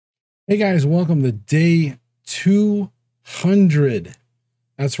Hey guys, welcome to day 200.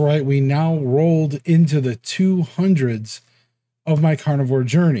 That's right, we now rolled into the 200s of my carnivore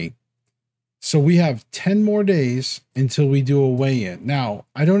journey. So we have 10 more days until we do a weigh-in. Now,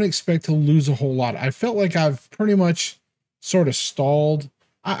 I don't expect to lose a whole lot. I felt like I've pretty much sort of stalled.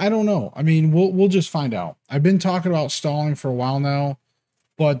 I don't know. I mean, we'll just find out. I've been talking about stalling for a while now,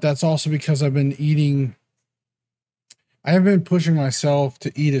 but that's also because I've been eating. I have been pushing myself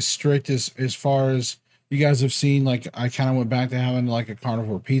to eat as strict as far as you guys have seen. Like I kind of went back to having like a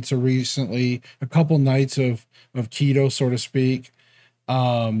carnivore pizza recently, a couple nights of keto, so to speak.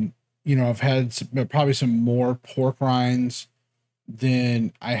 I've had probably some more pork rinds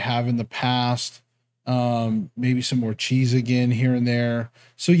than I have in the past. Maybe some more cheese again here and there.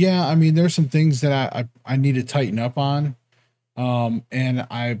 So yeah, I mean, there's some things that I need to tighten up on. And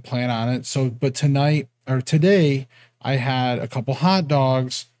I plan on it. So, but tonight or today, I had a couple hot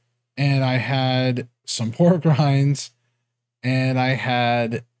dogs and I had some pork rinds and I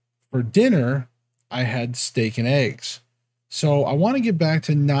had for dinner, I had steak and eggs. So I want to get back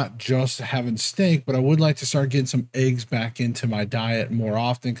to not just having steak, but I would like to start getting some eggs back into my diet more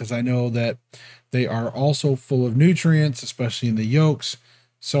often because I know that they are also full of nutrients, especially in the yolks.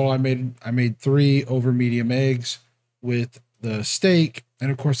 So I made 3 over medium eggs with the steak.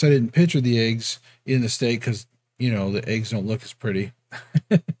 And of course I didn't picture the eggs in the steak because the eggs don't look as pretty,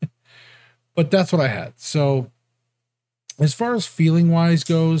 but that's what I had. So as far as feeling wise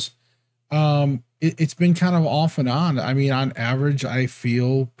goes, it's been kind of off and on. I mean, on average, I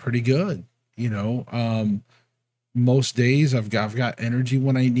feel pretty good. Most days I've got energy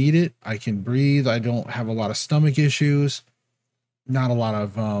when I need it. I can breathe. I don't have a lot of stomach issues, not a lot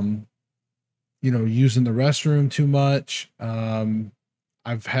of, using the restroom too much.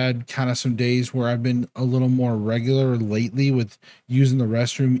 I've had kind of some days where I've been a little more regular lately with using the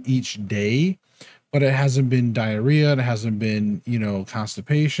restroom each day, but it hasn't been diarrhea. It hasn't been,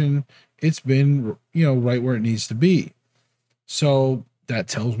 constipation. It's been, right where it needs to be. So that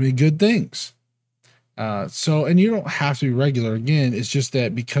tells me good things. And you don't have to be regular again. It's just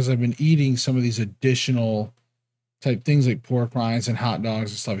that because I've been eating some of these additional type things like pork rinds and hot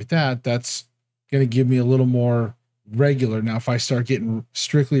dogs and stuff like that, that's going to give me a little more regular. Now, if I start getting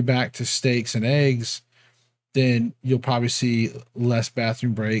strictly back to steaks and eggs, then you'll probably see less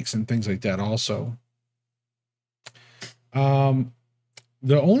bathroom breaks and things like that also. The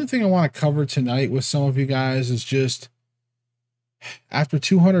only thing I want to cover tonight with some of you guys is just after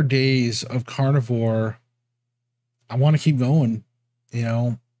 200 days of carnivore, I want to keep going.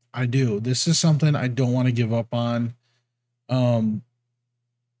 I do. This is something I don't want to give up on.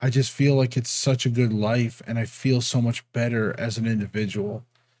 I just feel like it's such a good life and I feel so much better as an individual.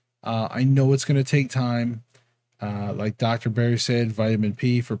 I know it's going to take time. Like Dr. Barry said, vitamin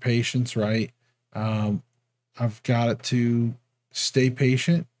P for patience, right? I've got to stay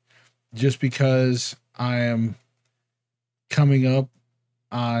patient just because I am coming up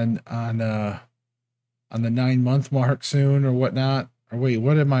on the 9-month mark soon or whatnot. Or wait,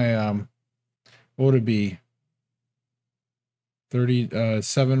 what am I, what would it be?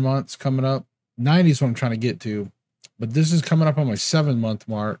 37 months coming up. 90 is what I'm trying to get to, but this is coming up on my 7-month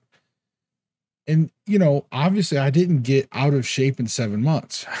mark. And, obviously I didn't get out of shape in 7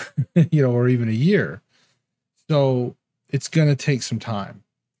 months, or even a year. So it's going to take some time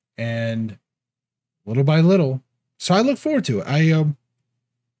and little by little. So I look forward to it. I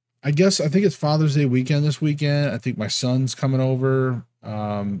think it's Father's Day weekend this weekend. I think my son's coming over,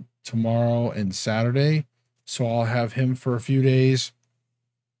 tomorrow and Saturday. So I'll have him for a few days.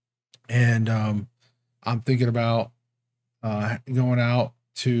 And I'm thinking about going out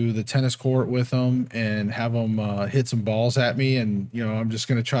to the tennis court with him and have him hit some balls at me. And, I'm just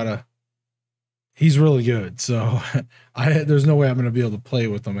going to try to, he's really good. So there's no way I'm going to be able to play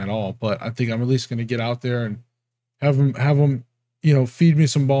with him at all. But I think I'm at least going to get out there and have him, feed me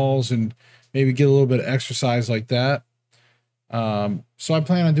some balls and maybe get a little bit of exercise like that. So I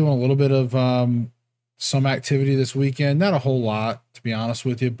plan on doing a little bit of, some activity this weekend, not a whole lot to be honest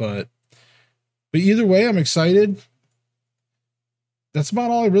with you, but either way, I'm excited. That's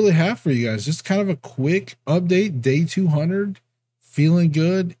about all I really have for you guys. Just kind of a quick update, day 200, feeling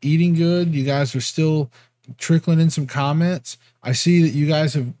good, eating good. You guys are still trickling in some comments. I see that you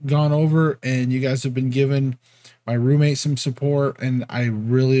guys have gone over and you guys have been giving my roommate some support and I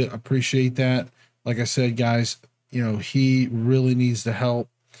really appreciate that. Like I said, guys, he really needs the help.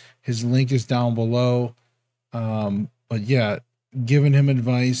 His link is down below. But yeah, giving him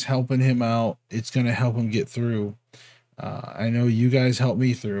advice, helping him out, it's going to help him get through. I know you guys helped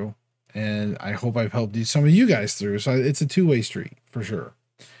me through, and I hope I've helped some of you guys through. So it's a two-way street for sure.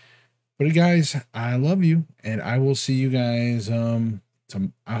 But guys, I love you, and I will see you guys.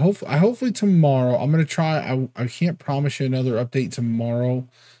 Hopefully tomorrow. I'm gonna try. I can't promise you another update tomorrow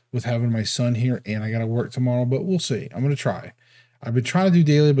with having my son here, and I gotta work tomorrow. But we'll see. I'm gonna try. I've been trying to do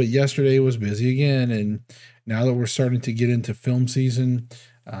daily, but yesterday was busy again, and now that we're starting to get into film season,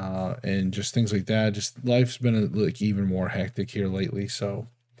 and just things like that, just life's been like even more hectic here lately. So,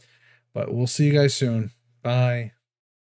 but we'll see you guys soon. Bye.